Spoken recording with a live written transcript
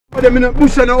them in the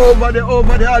bush and over there.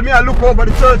 I mean, I look over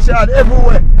the churchyard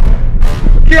everywhere.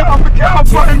 I can't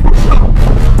find bush.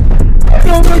 I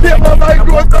don't know get my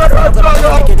goat.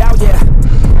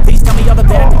 Please tell me all the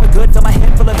bad, all the good. Fill my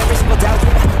head full of every single doubt.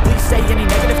 Please say any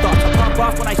negative thoughts. I pop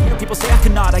off when I hear people say I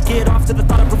cannot. I get off to the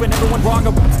thought of proving everyone wrong. I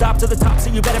won't stop to the top, so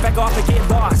you better back off and get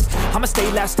lost. I'ma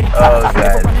stay loud, stay proud. I'm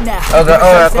never running out.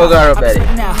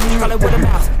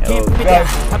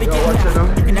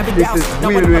 This is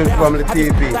Wheel from the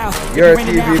TV. Your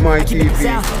TV, my TV,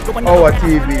 our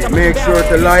TV. Make sure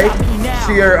to like,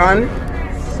 share and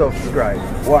subscribe.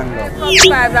 One love.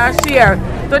 Subscribe and share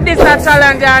to this a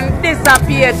challenge and this a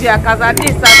page here, because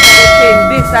this a the thing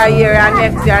this a year and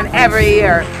next year and every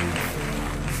year.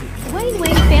 Wayne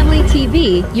Wayne Family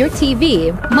TV, your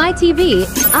TV, my TV,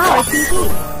 our TV.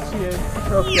 Share,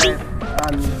 subscribe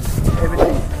and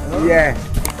everything. Yeah.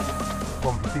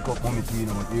 Come pick up mommy tea,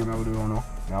 but you know what we don't know.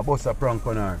 Now boss a prank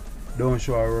on her. Don't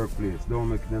show her workplace. Don't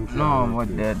make them see. No, but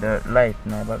the light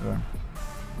in the background.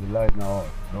 The light now.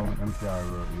 Don't make them see her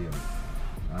workplace.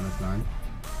 You understand?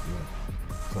 Yeah.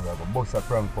 So we have a bust a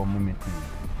prank for mommy tea.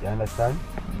 You understand?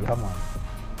 Yeah, man.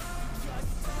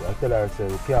 So I tell her, say,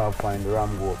 we can't find the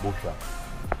Ramgo Busha.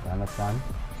 You understand?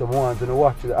 So I want to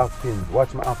watch the acting,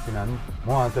 watch my acting, and I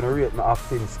want to rate my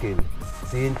acting skill.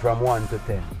 Seeing from 1 to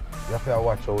 10. You have to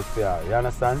watch out for her. You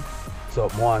understand? So I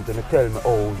want to tell me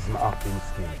how is my acting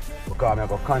skill. Because I'm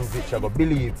going to convict, I'm going to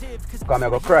believe. Because I'm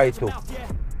going to cry too.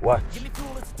 Watch.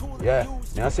 Yeah.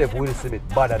 I say if Will Smith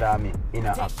better than me in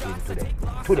acting today.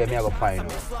 Today I'm going to find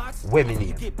out where my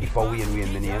name. If I win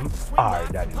my name, or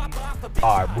daddy name.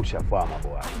 Or Busha Farmer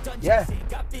boy. Yeah.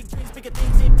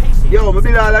 Yo, I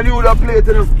build all a new play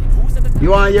to them. You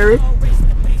want to hear it?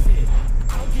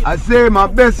 I say my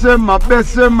best friend, my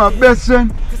best friend, my best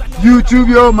friend. YouTube,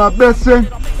 yo, my best friend.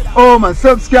 Oh, my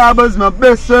subscribers, my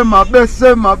best friend, my best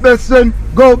friend, my best friend.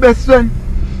 Go, best friend.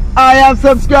 I have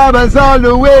subscribers all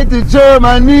the way to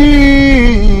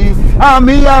Germany. And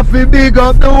me have to big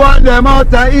up the one them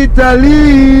out of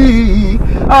Italy.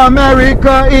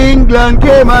 America, England,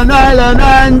 Cayman Island,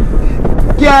 and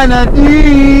Canada.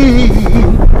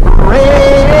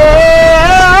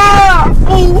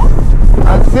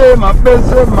 I say my best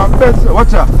friend, my best friend.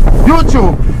 Watch out.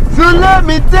 YouTube. So let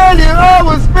me tell you, I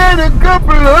will spend a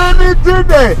couple hundred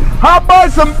today. I buy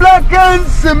some black and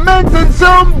cement and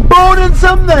some bone and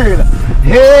some nail.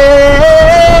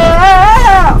 Yeah!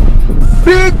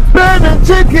 Big Ben and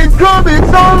chicken coming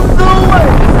on the way.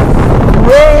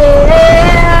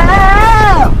 Yeah!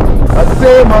 I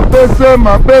say my best friend,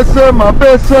 my best friend, my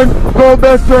best friend, go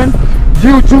best friend.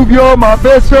 YouTube, you're my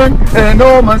best friend. And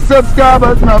all my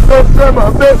subscribers, my best friend, my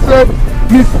best friend.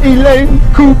 Miss Elaine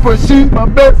Cooper, she's my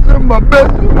best friend, my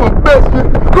best friend, my best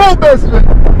friend. Go best friend.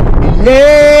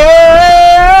 Yeah!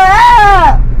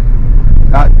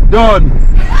 That's done.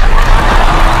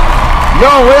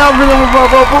 Yo, we have video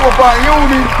for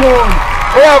Unington.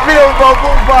 We have video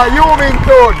for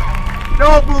Unington.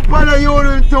 Don't put on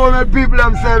Unington and people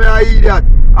them say me an idiot.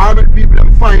 Or make people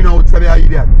them find out say me an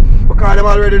idiot. Because them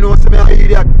already know say me an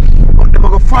idiot. But them are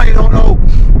going to find out now.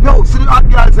 Yo, see the hot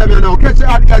girls say me now. Catch the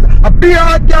hot girls. A big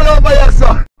hot girl over here,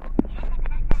 sir.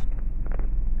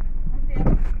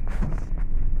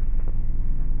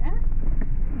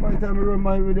 By the time I run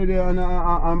my way there and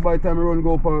by the time I run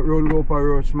go for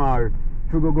Rushmore.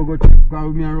 To go check,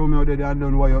 because me and Romeo there and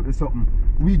done wire up to something.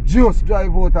 We just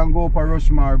drive out and go for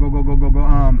Rushmore, go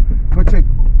check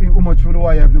how much for the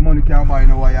wire, if the money can buy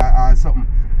no wire or something.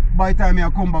 By the time I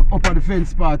come back up at the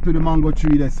fence part to the mango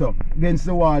tree there, so against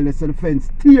the wall there, so the fence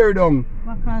tear down.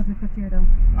 What caused me to tear down?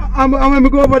 And when I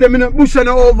go over there, in the bush and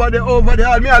over there,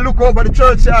 and I look over the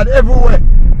churchyard everywhere.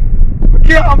 I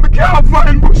can't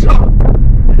find bush.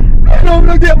 I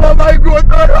don't get my goat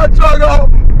and drag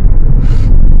out.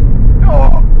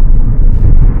 Oh,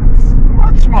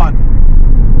 much man.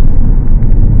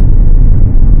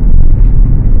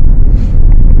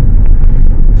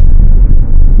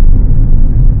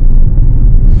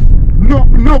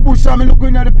 No bush, I'm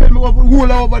looking at the pen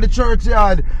all over the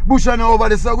churchyard. Bush and over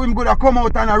there, so we're gonna come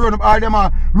out and run up, or them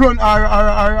run,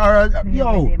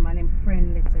 yo.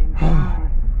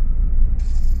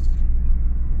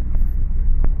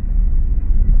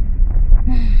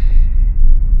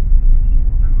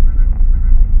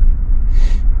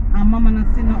 And mama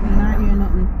not see nothing, not hear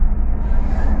nothing.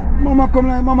 Mama come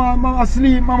like, mama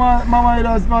sleep, mama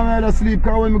either sleep,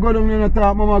 because when we go down in the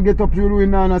top, mama get up through the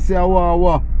window and I say,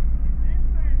 awa.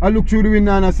 I look through the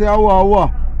window and I say,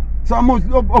 awa. So I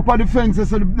must up at the fences,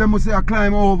 so they must say I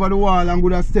climb over the wall and go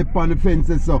to step on the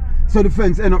fences, so the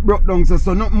fence end up broke down,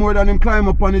 so nothing more than them climb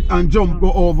up on it and jump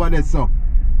go over there, so.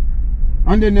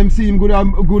 And then them see him good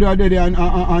at there and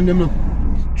them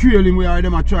trail him where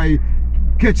them a try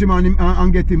catch him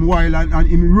and get him wild and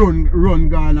him run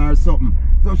gone or something.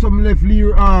 So some left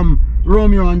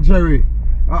Romeo and Jerry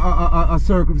a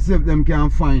circle to see if them can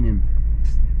find him.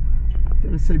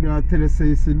 Tell us say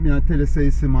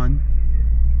man.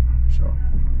 Sure.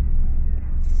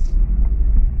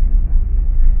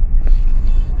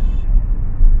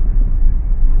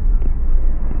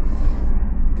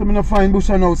 So me not find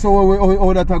Busha now, so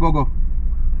how that a go?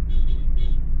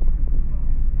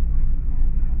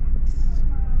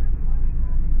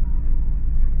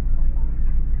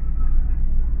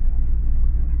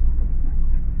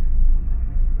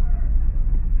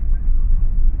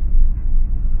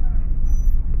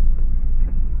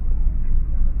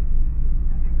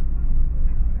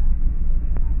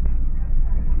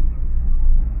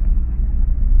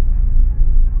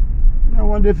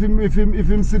 If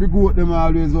him see the goat them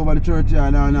always over the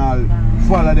churchyard and all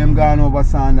follow them going over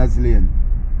Sanders Lane.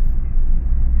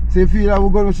 So you feel that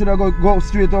we should go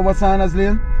straight over Sanders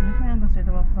Lane? You can't go straight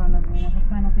over Sanders Lane. You have to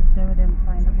find out if they're them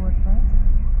find the goat first.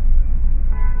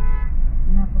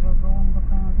 You have to go and go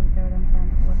find out if they're them find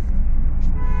the goat first.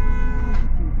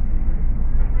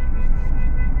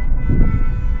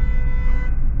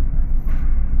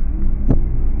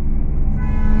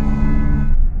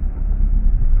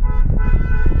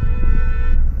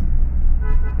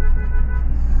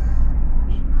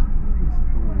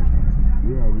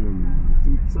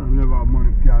 Some never have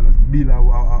money can just build a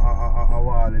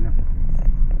wall, you know.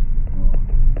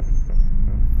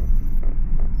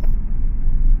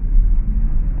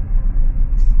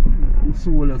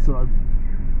 Soul assault.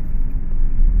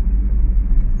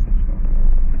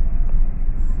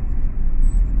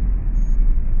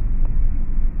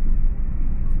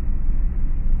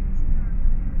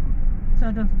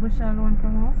 So just Busha alone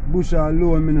come out? Busha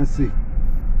alone, me not see.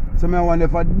 So I wonder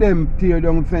if them tear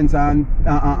down the fence and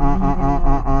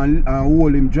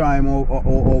hold him, dry him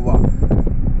over.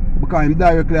 Because him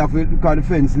directly have to, because the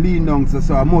fence lean down, so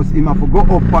him have to go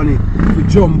up on it to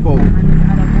jump out.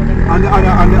 And the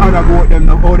other goat them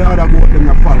to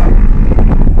follow.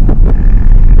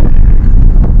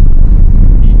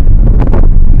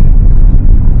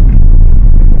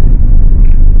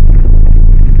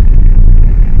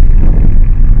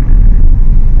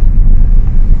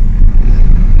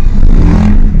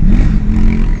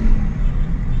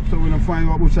 Find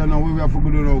what Busha now, we have to go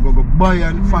do now, go buy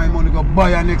and find money, go buy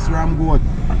a next ram goat.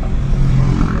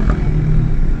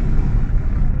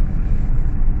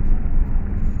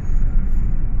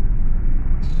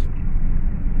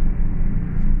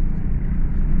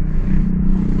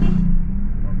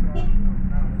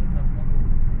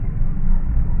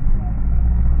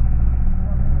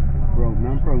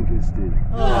 I'm drunk still.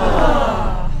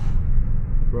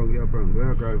 Drunk, you're drunk, where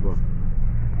are you crying for?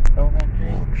 Oh, man.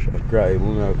 I cry,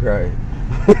 I'm not cry.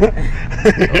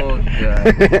 Oh, God.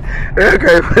 I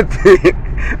cry for tea.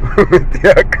 I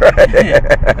cry.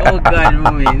 Oh, God,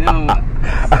 Mummy, no.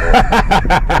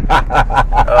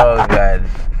 Oh, God.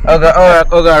 Oh,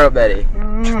 God, up, Daddy.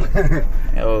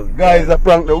 Oh, guys, I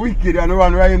prank the wicked and the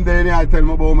one right in there and I tell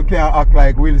me about me can't act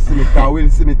like Will Smith, because Will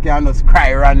Smith can just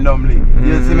cry randomly.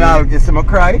 You see me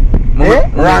cry?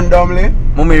 Randomly?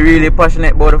 Mummy really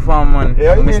passionate about the farm, man.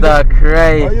 Yeah, Mummy start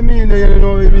crying. What you mean? You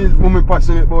know, it means Mummy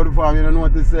passionate about the farm, you don't know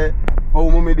what to say. How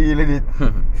Mummy deal with it.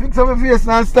 Fix up your face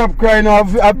and stop crying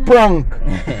off a prank.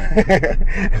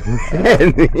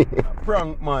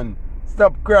 Prank, man.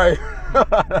 Stop crying.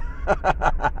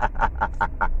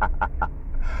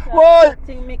 What? I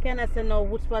think me can say no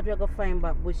which part we go find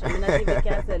back Busha. I think me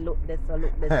can say look this or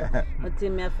look this. I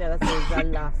think me feel say it's the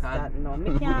last that no.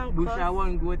 Me can't Busha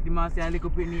one go to the say a little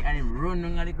pitney and him run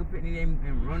down a little pitney him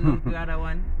run down to the other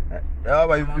one. Yeah,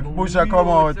 but if Busha come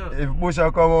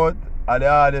out, and the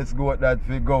hardest goat that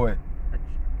we go with.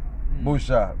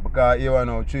 Busha, because you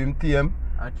know, through him team.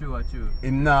 True.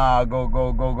 Him nah go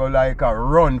like a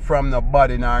run from the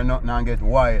body nor nothing and get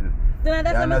wild. You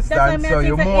understand? So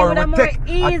you more take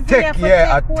you have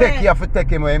to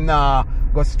take him away. Him nah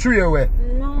go straight away.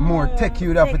 No, more take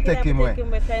you have to take him away.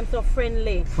 I'm so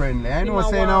friendly. I know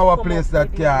saying our place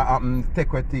that can't happen,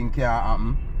 take what thing can't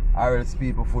happen. Or else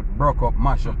people foot broke up,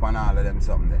 mash up and all of them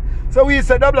something there. So we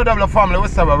say double family, we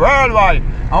say worldwide.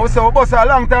 And we say we bust a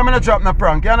long time in a drop no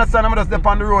prank. You understand? I'm just step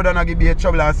on the road and I give you a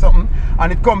trouble or something.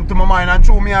 And it come to my mind and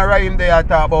through me and Ryan there I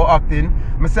talk about acting.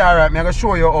 I say alright, I'm gonna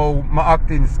show you how my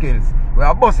acting skills. We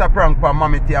are bust a prank for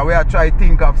mommy tea. We are try to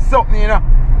think of something, you know.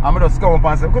 And I just come up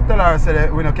and say, could tell her say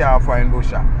that we don't care find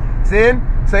Busha. See?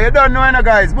 So you don't know any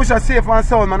guys. Bush are safe and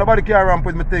sound, man. Nobody can ramp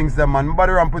with me things, them, man.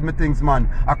 Nobody ramp with me things, man.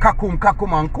 A kakum,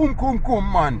 man.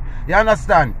 Kum, man. You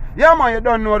understand? Yeah, man, you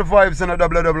don't know the vibes in the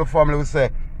WW family. We say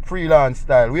freelance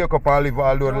style. Wake up and live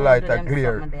although the light are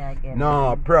clear.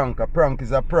 No, prank. A prank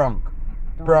is a prank.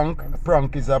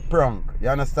 Prank is a prank. You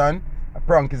understand? A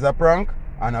prank is a prank,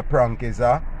 and a prank is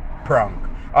a prank.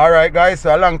 Alright, guys,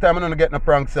 so a long time I don't get no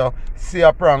prank, so see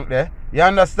a prank there. You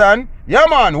understand? Yeah,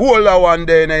 man, hold that one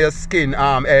day in your skin,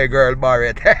 hey girl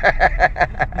Barrett.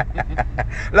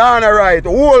 Lana, right,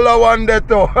 hold that one there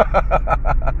too.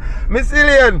 Miss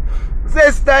Ilian,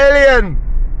 sister Ilian,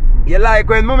 you like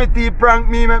when Mummy T prank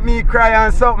me, make me cry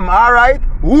and something, alright?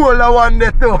 Hold that one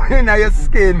there too in your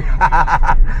skin.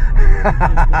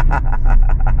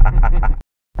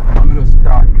 I'm just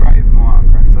start crying more and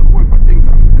cry. So whole for things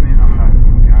happen to me in my life, I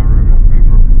can really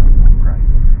cry.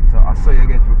 So I saw you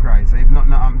get to cry. So if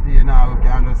nothing happen to you now, you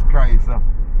can just cry. So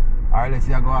or unless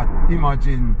you go out,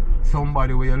 imagine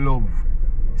somebody where you love,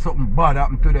 something bad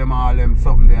happen to them, all them,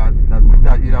 something there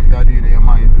that you have to do in your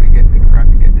mind to get the crack,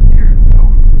 get the tears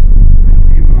down.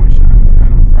 The emotions, you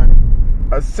understand?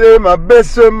 I say my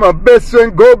best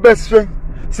friend, go best friend.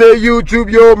 Say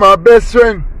YouTube, you're my best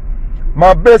friend.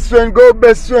 My best friend, go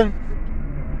best friend.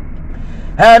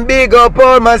 And big up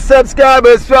all my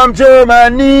subscribers from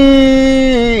Germany.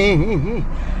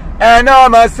 And all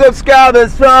my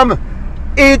subscribers from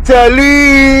Italy.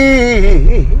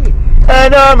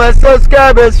 And all my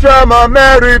subscribers from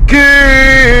America.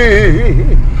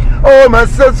 All my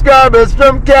subscribers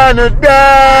from Canada.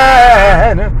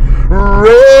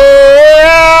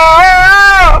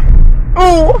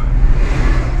 Ooh.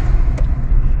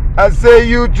 I say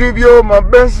YouTube, you're my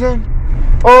best friend.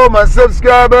 All my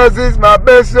subscribers is my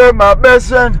best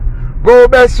friend, go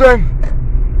best friend.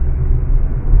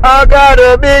 I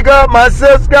gotta big up my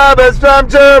subscribers from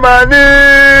Germany.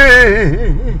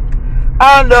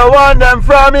 And the one them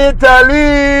from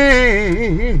Italy.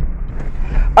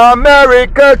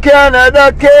 America,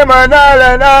 Canada, Cayman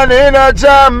Island, and in a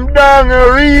jam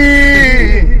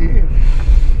dungery.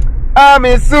 I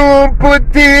may soon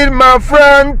put in my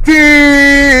front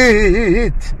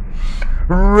teeth.